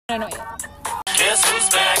No, not yet. Guess who's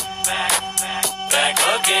back? Back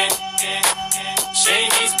again.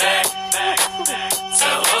 Shady's back.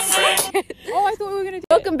 Tell a friend. Oh, I thought we were going to do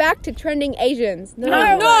Welcome back to Trending Asians. No.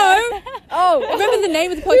 Oh, Remember the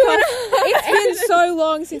name of the podcast? It's been so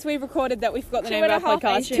long since we've recorded that we forgot the name of our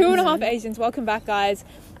podcast. Asians. 2.5 Asians. Welcome back, guys.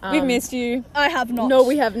 We've missed you. I have not. no,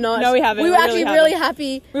 we have not. No, we haven't. We were We actually really really haven't.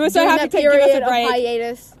 happy. We were so during happy that to give us a period of break.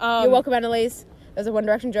 hiatus. You're welcome, Annalise. There's a One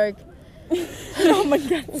Direction joke. Oh my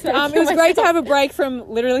god. It was great to have a break from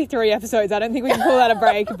literally 3 episodes. I don't think we can call that a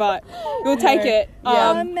break, but we'll take it.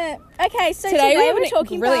 Okay, so today today we have we're a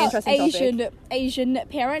talking really about interesting Asian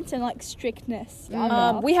parents and like strictness. We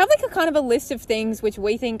have like a kind of a list of things which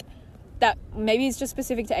we think that maybe it's just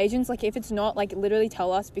specific to Asians. Like if it's not, like literally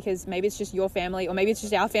tell us, because maybe it's just your family, or maybe it's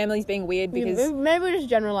just our family's being weird because Maybe we're just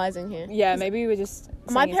generalizing here. yeah, maybe we're just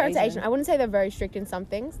My saying it's parents are Asian. I wouldn't say they're very strict in some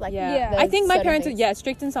things. Like Yeah. Yeah. I think my certain parents things. are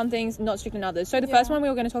strict in some things, not strict in others. So the first one we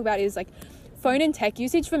were going to talk about is like phone and tech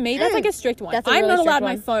usage. For me, that's like a strict one. That's a I'm really not strict allowed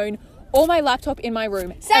one. my phone or my laptop in my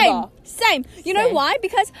room. Same. Ever. Same. You know Same. why?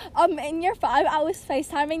 Because in year 5 I was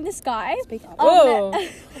FaceTiming this guy. Whoa.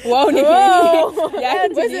 Whoa, Nikki. Whoa. Yeah,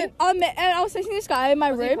 And, continue. and I was facing this guy in my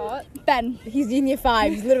room. hot? Ben. He's in year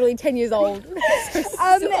 5. He's literally 10 years old.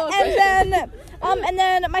 And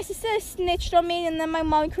then my sister snitched on me, and then my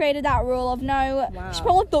mom created that rule of no. Wow. She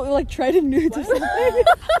probably thought we were like trading nudes or something.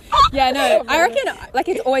 Yeah, no, I reckon like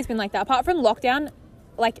it's always been like that. Apart from lockdown,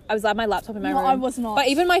 like I was allowed my laptop in my No, room. I was not. But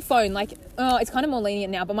even my phone, like, it's kind of more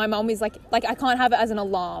lenient now. But my mom is like I can't have it as an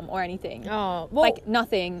alarm or anything. Oh, well, Like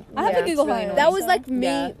nothing. I have Yeah, a Google it's really Home. annoying. that was like me.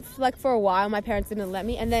 Yeah. Like for a while, my parents didn't let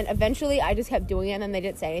me, and then eventually I just kept doing it, and then they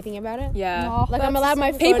didn't say anything about it. Yeah. No. Like I'm allowed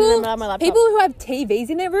my phone, and People, I'm allowed my laptop. people who have TVs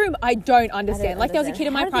in their room, I don't understand. Like there was a understand. kid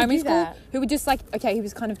in my How did they primary do school that? who would just like, okay, he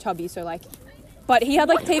was kind of chubby, so like, but he had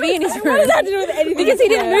like TV in his room. What does that have to do with anything? Because he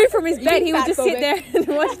didn't move from his bed, You he would just sit fatphobic. there and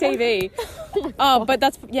watch TV. But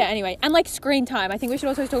that's anyway, and like screen time. I think we should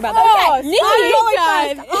also talk about Oh, that. Nikki,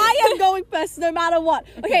 I'm going first. I am going first no matter what.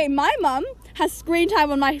 Okay, my mum has screen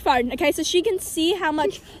time on my phone. Okay, so she can see how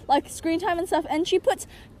much like screen time and stuff, and she puts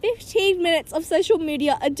 15 minutes of social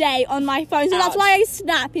media a day on my phone. So that's Ouch. why I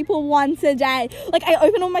snap people once a day. Like I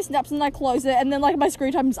open all my snaps and I close it, and then like my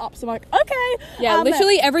screen time is up. So I'm like, okay. Yeah,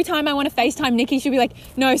 literally every time I want to FaceTime Nikki, she'll be like,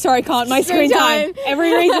 no, sorry, can't. My screen time.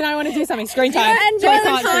 Every reason I want to do something, screen time. And So I during the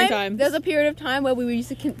can't screen time, time. there's a period of time where we used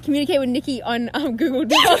to communicate with Nikki on Google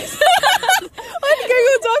Docs. On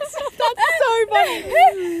Google Docs. That's so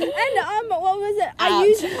funny. And what was it?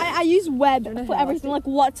 I use web for everything, like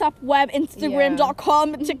WhatsApp, web,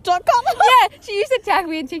 Instagram.com, TikTok.com. Yeah, she used to tag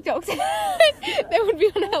me in TikToks. They would be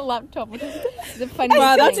on her laptop, which is the funniest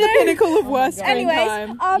Wow, that's thing. the pinnacle of worst screen Anyways,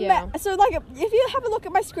 time. Yeah. so like if you have a look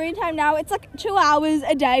at my screen time now, it's like 2 hours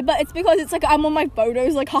a day, but it's because it's like I'm on my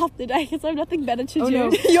photos like half the day because I have nothing better to do.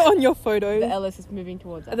 no. You're on your photo. The Ellis is moving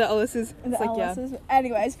towards us. The Ellis is. The It's like, yeah. LSs.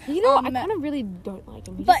 Anyways, You know, I kind of really don't like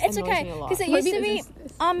him. He but just it's annoys okay me a lot. because it used to be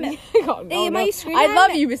my screen I time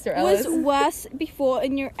love you, Mr. was Ellis. worse before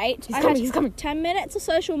in year 8. I coming, had he's coming. 10 minutes of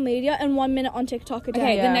social media and 1 minute on TikTok a day.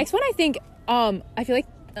 Okay, Yeah. the next one I think, I feel like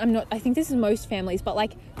I think this is most families, but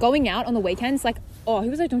like going out on the weekends, like, who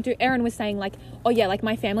was I talking to? Erin was saying like, like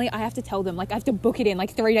my family, I have to tell them, like I have to book it in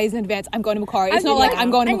like 3 days in advance. I'm going to Macquarie. It's not like I'm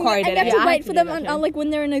going to Macquarie and you today. have to I wait have for to do them that on, too. like when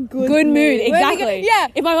they're in a good Mood, When exactly. yeah.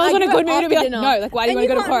 If my mom's I on a go good mood, after it'll be like, dinner. no, like why do you want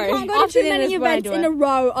to go to You can't Macquarie? go to After too dinner many is when I events do in it. a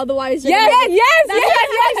row, otherwise you're Yes, gonna- yes.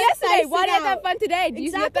 yesterday. Sit Why do you have to down. have fun today? Do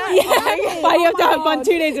you see that? Exactly. Yeah. Why do you have to Oh my have fun God.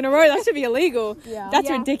 2 days in a row? That should be illegal. Yeah. That's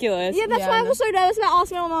Yeah. ridiculous. Yeah, that's Yeah, why I I was so nervous about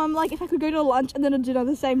asking my mom, like, if I could go to lunch and then a dinner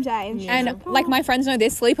the same day. And, she's And like my friends know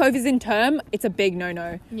this, sleepovers in term, it's a big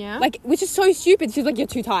no-no. Yeah? Like, which is so stupid. She's like, you're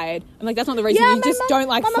too tired. I'm like, that's not the reason. yeah, You just don't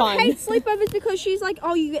like my mom fun. hates sleepovers because she's like,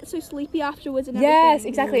 oh, you get so sleepy afterwards and everything. Yes,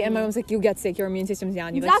 exactly. And my mom's like, you'll get sick. Your immune system's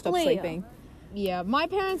down. You like stop Exactly. sleeping. Yeah, my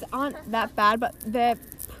parents aren't that bad, but they're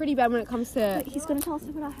pretty bad when it comes to... He's gonna tell us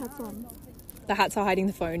to put our hats on. The hats are hiding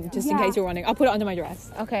the phone just in Yeah. case you're running. I'll put it under my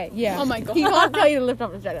dress. Okay, yeah. Oh my God. He can't tell you to lift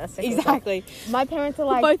up his dress. Exactly. My parents are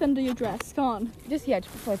like... Both under your dress, come on. Just, just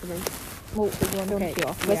put both of them. Well, you want Okay, to peel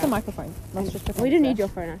off. Where's yeah. the microphone? Let's just put We it didn't there. need your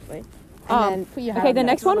phone, actually. And then put your hat Okay, on the there.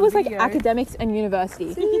 next one was like academics and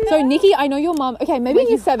university. So Nikki, I know your mum. Okay, maybe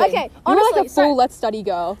you're 7. Okay, you were like honestly, a full let's study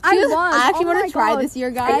girl. I actually want my to try God. this year,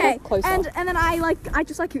 guys. Okay, Closer. and then I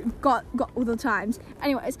just got all the times.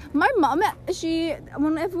 Anyways, my mum,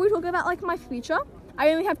 whenever we talk about like my future, I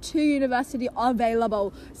only have 2 university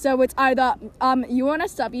available. So it's either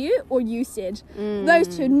UNSW or USyd. Those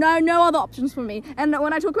 2. No other options for me. And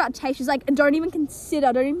when I talk about TAFE, she's like, don't even think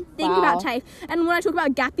about TAFE. And when I talk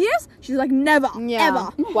about gap years, she's like, never, ever.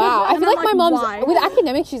 Wow. I And feel I'm like my mom's, why? with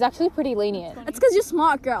academics, she's actually pretty lenient. It's because you're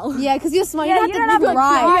smart, girl. Yeah, because you're smart. Yeah, you don't have to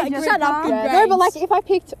cry. grind. Shut up, good No, but like grades. if I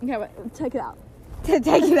picked, Okay, wait, take it out. Take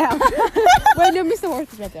it out. Wait, no, Mr.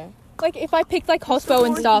 Horse is right there. like if I picked like hospo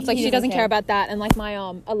and stuff, like He she doesn't doesn't care care. about that, and like my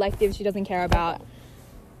electives, she doesn't care about,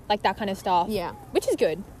 like that kind of stuff. Yeah. Which is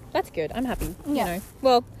good. That's good. I'm happy. Yeah. You know.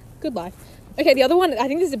 Well, good life. Okay, the other one, I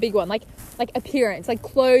think this is a big one, like appearance, like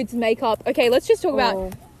clothes, makeup. Okay, let's just talk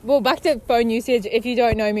about. Well, back to phone usage. If you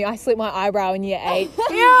don't know me, I slit my eyebrow in year 8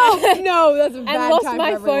 No, that's a bad and lost time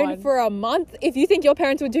my for phone everyone. for a month. If you think your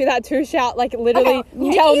parents would do that too, shout, like literally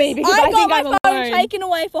tell me, because I, I think got I'm my phone alone. taken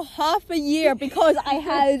away for half a year because I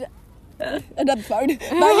had another phone.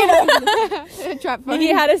 But you know, Trap phone. He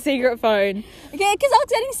had a secret phone. okay, because I was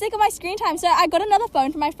getting sick of my screen time, so I got another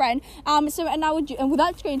phone from my friend. And I would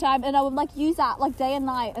without screen time, and I would like use that like day and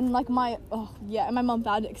night, and like and my mom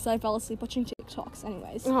found it because I fell asleep watching TikToks.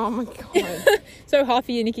 Anyways, Oh my god. So half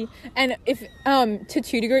a year, Nikki. And if to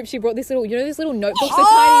tutor group, she brought this little, this little notebook, the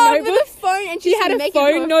tiny with notebook. a phone, and She had a make it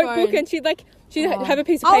phone her notebook, phone. and she'd have a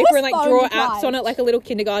piece of I paper was and like phone draw deprived. apps on it, like a little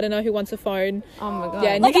kindergartener who wants a phone. Oh my god.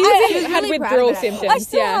 Yeah, Like, Nikki I- had really proud withdrawal of that. symptoms. I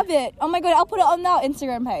still yeah. have it. Oh my god, I'll put it on our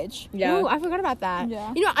Instagram page. Yeah. Ooh, I forgot about that.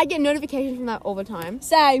 Yeah. You know, I get notifications from that all the time.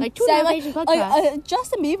 Same. Like, two same. notification podcast.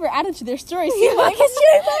 Justin Bieber added to their story. See, like it's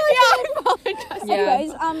you. Yeah.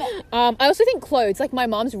 Anyways, I also think clothes. Like my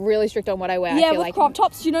mom's really strict on what I wear. I yeah, feel with like crop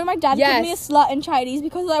tops. You know, my dad Yes. called me a slut in Chinese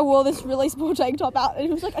because I wore this really small tank top out, and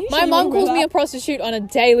he was like, "Are you my sure you mom wanna calls wear me a that?" prostitute on a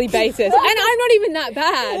daily basis, and I'm not even that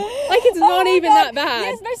bad. Like it's Oh not my even God. that bad.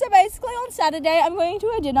 Yes, no. So basically, on Saturday, I'm going to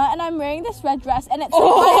a dinner, and I'm wearing this red dress, and it's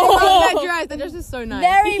Oh. That dress is so nice.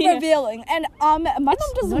 very Yeah. revealing. And my mom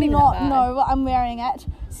does not even not that bad. know what I'm wearing it.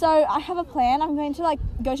 So I have a plan. I'm going to like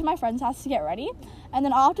go to my friend's house to get ready, and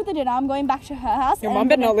then after the dinner, I'm going back to her house. Your and mom I'm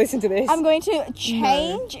better gonna- not listen to this. I'm going to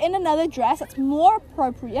change in another dress that's more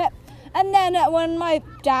appropriate, and then when my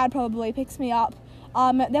dad probably picks me up,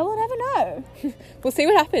 they will never know. We'll see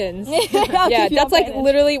what happens. I'll Yeah, keep you that's like updated.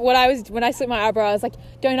 literally what I was when I slit my eyebrow. I was like,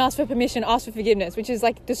 "Don't ask for permission, ask for forgiveness," which is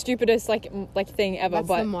like the stupidest like thing ever. That's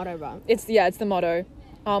but the motto, bro. it's the motto.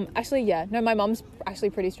 Actually, yeah, no, my mom's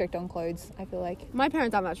actually pretty strict on clothes. I feel like, My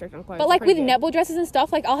parents aren't that strict on clothes. but like They're with pretty good. netball dresses and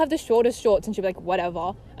stuff, like I'll have the shortest shorts, and she'll be like,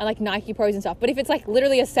 "Whatever," and like Nike Pros and stuff. But if it's like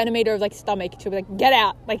literally a centimeter of like stomach, she'll be like, "Get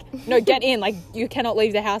out!" Like, no, get in! Like, you cannot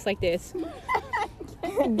leave the house like this.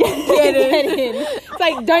 Get in. It's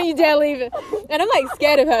like, don't you dare leave it. And I'm like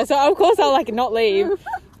scared of her, so of course I'll like not leave.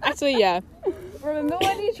 Actually, yeah. Remember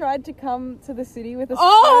when you tried to come to the city with a skirt?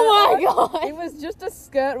 Oh my on? god. It was just a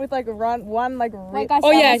skirt with like one like Like rip. I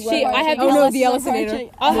Oh, said, yeah, it's she- I have approaching. this- Oh, no, the It's elevator. approaching.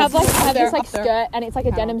 I have this there, like up there. skirt, and it's like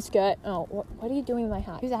a denim skirt. Oh, what are you doing with my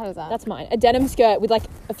hat? Whose hat is that? That's mine. A denim skirt with like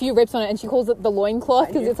a few rips on it, and she calls it the loincloth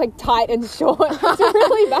because it's like tight and short. It's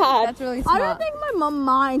really bad. That's really I smart. don't think my mum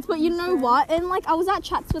minds, but you know what? And like I was at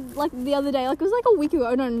chats with like the other day, like it was like a week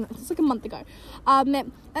ago. No, it's like a month ago.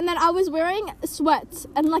 And then I was wearing sweats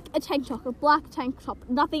and like a tank top, a black tank top,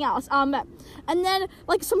 nothing else. And then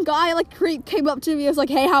like some guy like came up to me. I was like,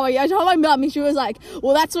 "Hey, how are you?" I told my mum, and she was like,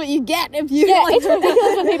 "Well, that's what you get if you." Yeah, like, it's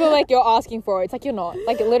ridiculous when people are like you're asking for it. It's like you're not.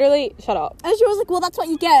 Like literally, shut up. And she was like, "Well, that's what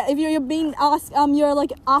you get if you're being asked. You're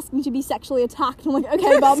like asking to be sexually attacked." I'm like,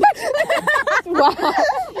 "Okay, mum." Wow.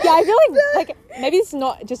 Yeah, I feel like maybe it's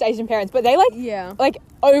not just Asian parents, but they like Yeah. like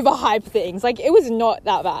overhype things. Like it was not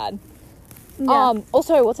that bad.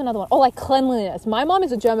 Also, what's another one? Oh, like cleanliness. My mom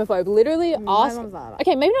is a germaphobe. Literally ask. mom's not.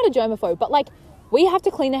 Okay, maybe not a germaphobe, but like we have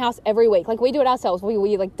to clean the house every week. Like we do it ourselves. We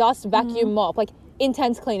like dust, vacuum, mop, like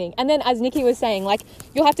intense cleaning. And then as Nikki was saying, like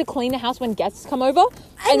you'll have to clean the house when guests come over.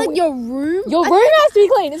 And like your room. your room has to be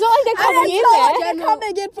clean. It's not like they're coming in there. They're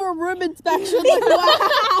coming in for a room inspection. Like,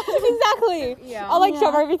 wow. Exactly. Yeah. I'll like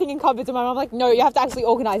shove everything in cupboards, and my mom's like, "No, you have to actually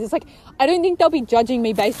organize." It's like I don't think they'll be judging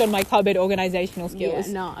me based on my cupboard organizational skills.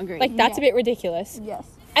 Yeah, no, agree. Like that's a bit ridiculous. Yes.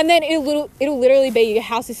 And then it'll literally be your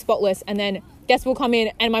house is spotless, and then guests will come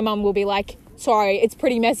in, and my mum will be like, "Sorry, it's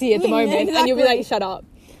pretty messy at the moment," and you'll be like, "Shut up."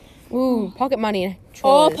 Ooh, pocket money.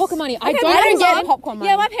 Oh, Chores. pocket money. I I don't don't get understand. popcorn money.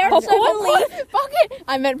 Yeah, my parents don't believe. Pocket.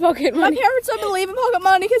 I meant pocket My money. parents don't believe in pocket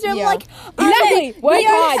money because you're Yeah. like, Exactly. Work we are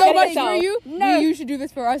hard, so get it much yourself. For you, No. you should do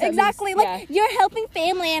this for us. at Exactly, least. like you're helping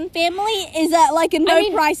family, and family is like a no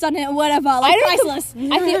mean, price on it or whatever, like priceless.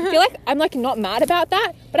 I feel like I'm like not mad about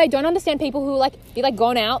that, but I don't understand people who like be like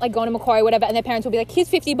gone out, like gone to Macquarie, whatever, and their parents will be like, "Here's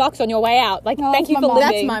 $50 on your way out." Like, No, thank that's you my for mum.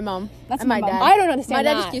 living. That's my mum. That's And my my mum. dad. I don't understand My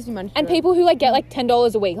dad that. just gives me money. And for it. people who like get like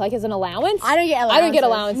 $10 a week, like as an allowance. I don't get allowances. I don't get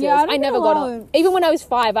allowances. Yeah, I don't I get never got allowance. it. Even when I was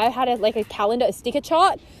 5, I had a calendar, a sticker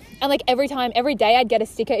chart. And like every day I'd get a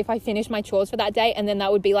sticker if I finished my chores for that day. And then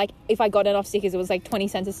that would be like, if I got enough stickers, it was like 20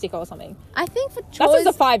 cents a sticker or something. I think for That's chores,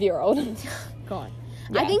 as a 5-year-old. God.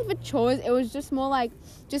 Yeah. I think for chores, it was just more like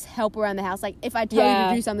just help around the house. Like if I tell you Yeah.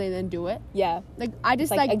 to do something, then do it. Yeah. Like I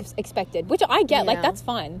just It's like, expected, which I get. Like Yeah. that's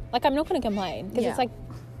fine. Like I'm not going to complain because Yeah. it's like,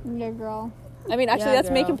 Yeah, girl. I mean, actually, Yeah,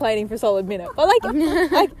 that's me girl. complaining for a solid minute. But like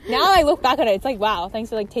now I look back on it, it's like, wow, thanks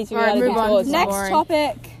for like teaching me Alright, how to do move on. chores. Next. Next Boring.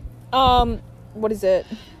 topic. What is it?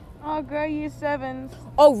 Oh, girl, year 7.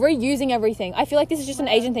 Oh, reusing everything. I feel like this is just an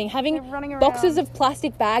Asian thing. Having They're running boxes around. of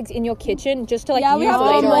plastic bags in your kitchen just to like Yeah, we use have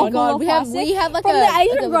later like a on. God, we have like from a the like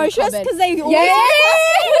Asian a little grocers cupboard. because they always Yeah,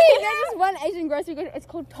 there's this one Asian grocery. It's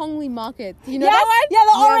called Tongli Market. Do you know that one? Yeah,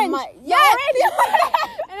 the orange.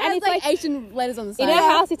 And it's like Asian letters on the side. In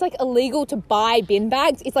our house, it's like illegal to buy bin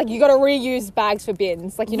bags. It's like you got to reuse bags for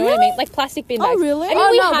bins. Like you know what I mean? Like plastic bin bags. really? I mean,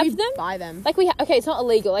 we have we them. buy them. Like okay, it's not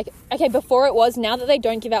illegal. Like okay, before it was. Now that they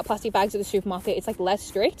don't give out plastic bags at the supermarket, it's like less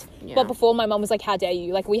strict. Yeah. But before, my mum was like, "How dare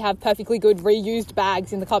you? Like we have perfectly good reused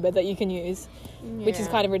bags in the cupboard that you can use," which is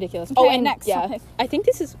Yeah. kind of ridiculous. Okay, Oh, and next yeah, topic. I think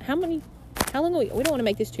this is how long are we? We don't want to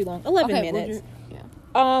make this too long. 11 Okay, we'll minutes. do-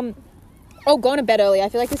 yeah. Going to bed early. I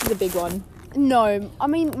feel like this is a big one. No, I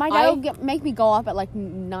mean my dad I- will make me go up at like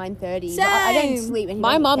 9:30. but I don't Same. sleep. And he My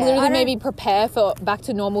doesn't mum care. literally made me prepare for back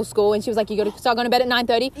to normal school, and she was like, "You got to start going to bed at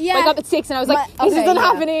 9:30. Yeah. Wake up at 6." And I was like, My- "This okay, isn't yeah.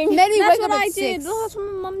 happening." Made me That's wake what up at I 6. did. That's what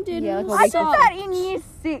my mum did. Yeah, like, It I'll I was did wake up. that in year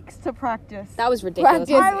 6 to practice. That was ridiculous.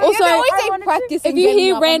 Practice. Also, I always I say wanted to- practice. if you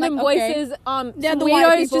hear random voices, They're the weirdos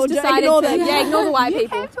white people. just Just decided ignore to them. ignore the white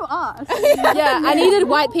people. to us. Yeah, I needed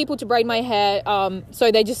white people to braid my hair,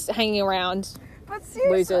 so they're just hanging around. But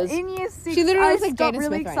seriously, Losers. in year 6, She literally I looks like got Jada really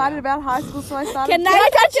Smith right excited now. about high school, so I started Can I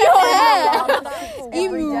touch your hair?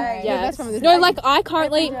 every day. Yeah. that's from this No, day. like I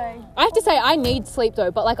currently, Every day. I have to say I need sleep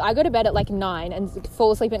though, but like I go to bed at like 9 and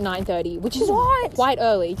fall asleep at 9:30, which is quite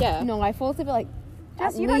early. Yeah. No, I fall asleep at like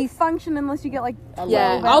Just, at you don't least function unless you get like 12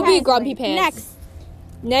 Yeah, hours I'll be of grumpy sleep. pants.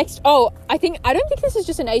 Next, I don't think this is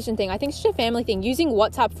just an Asian thing. I think it's just a family thing. Using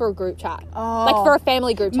WhatsApp for a group chat, like for a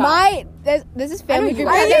family group chat. there's this family group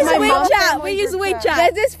I chat that use my mom. WeChat. We use There's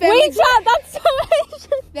WeChat. this family. WeChat, that's so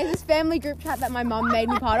Asian. There's this family group chat that my mom made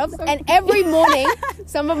me part of, and every morning,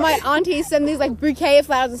 some of my aunties send these like bouquet of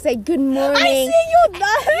flowers and say good morning. I see you.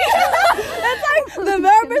 That's like the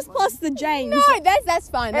Verbers plus the James. No, that's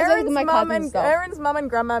fine. That's like my cousin stuff. Aaron's mum and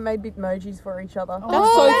grandma made bitmojis for each other.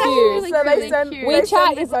 That's so cute. so they send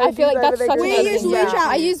WeChat is. I feel like that's such an We Asian use thing. WeChat.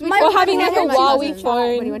 I use My WeChat. Or having like a my Huawei cousin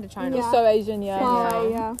phone. when he went to China. It's so Asian, yeah.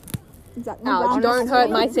 Yeah. Exactly. Ouch, don't hurt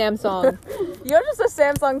my Samsung. You're just a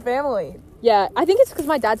Samsung family. Yeah, I think it's because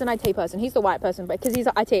my dad's an IT person. He's the white person, but because he's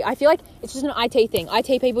an IT. I feel like it's just an IT thing.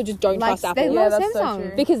 IT people just don't trust They Apple. love that's so Samsung.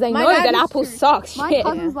 true. Because they My know dad that is Apple true. sucks. My Shit.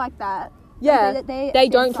 cousin's like that. Yeah, they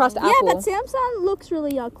don't trust Apple. Yeah, but Samsung looks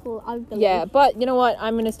really cool. I believe. Yeah, but you know what?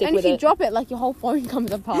 I'm gonna stick And with if you it. drop it, like your whole phone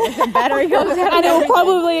comes apart. Like the battery comes out. And it will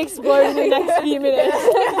probably explode in the next few minutes.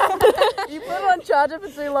 You put it on charger for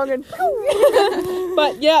too long and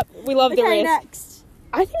But yeah, we love the Okay, risk. next.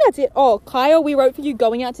 I think that's it. Oh, Kyle, we wrote for you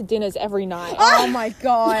going out to dinners every night. Oh my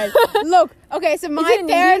god! Look, okay, so my it an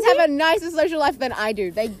parents Indian have a nicer social life than I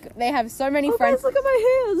do. They have so many friends. Look at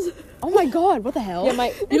my hands. Oh my god! What the hell? Yeah,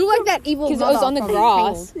 my you look like that evil. because it was mother on the from grass.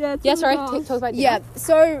 Pringles. Yeah, it's Yeah, on sorry. the grass. Talk about Yeah. dinner.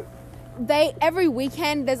 So they every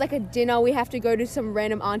weekend there's like a dinner. We have to go to some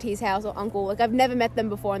random auntie's house or uncle. Like I've never met them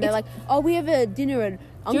before, and they're like, "Oh, we have a dinner at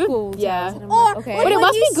uncle's Yeah. house." And I'm Or- like, okay. But it When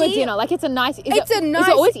must you be good see- dinner. Like it's a nice. Is It's it, a Is nice-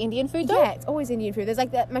 it always Indian food though? Yeah, it's always Indian food. There's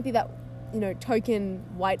like that might be that token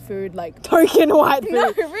white food like. Token white food.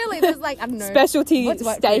 No, really. There's like I don't know. Specialty What's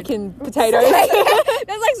white steak food? and potatoes,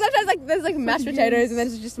 There's like sometimes like there's like mashed potatoes and then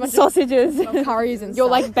it's just a bunch sausages. of curries and Your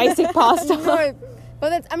stuff. like basic pasta. No, but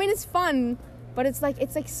that's, I mean, it's fun, but it's like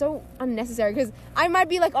so unnecessary because I might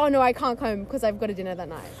be like, oh no, I can't come because I've got a dinner that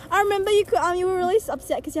night. I remember you were really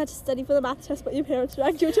upset because you had to study for the math test, but your parents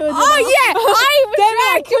dragged you to a dinner. Oh yeah, I was Damn it,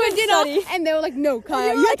 I dragged to a couldn't dinner, study. and they were like, no, Kyle,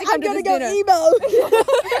 You're you like, have to come I'm to gonna this go dinner. emo.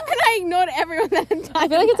 And I ignored everyone that entire I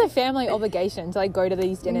feel like it's a family obligation to like go to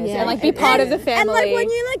these dinners Yeah. and like be part of the family. And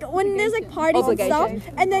like when there's like parties and Obligation.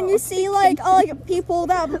 stuff, and then you see like people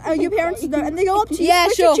that your parents know, and they go up to you, Yeah,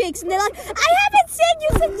 push sure. your cheeks, and they're like, I haven't seen you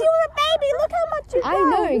since you were a baby. Look how much you I know.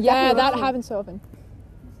 know. Exactly yeah, what that I mean. happens so often.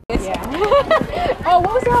 Oh,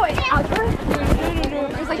 what was our outro?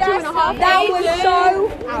 It was like 2.5.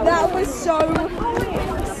 That was so.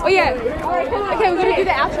 Oh yeah. Okay, we're gonna do the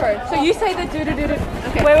outro. So you say the do.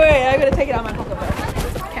 Okay. Wait. I gotta take it out of my pocket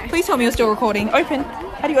first. Okay. Please tell me you're still recording. Open.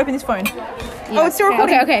 How do you open this phone? Oh, it's still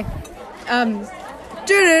recording. Okay.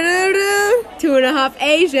 2.5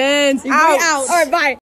 Asians. Out. All right, bye.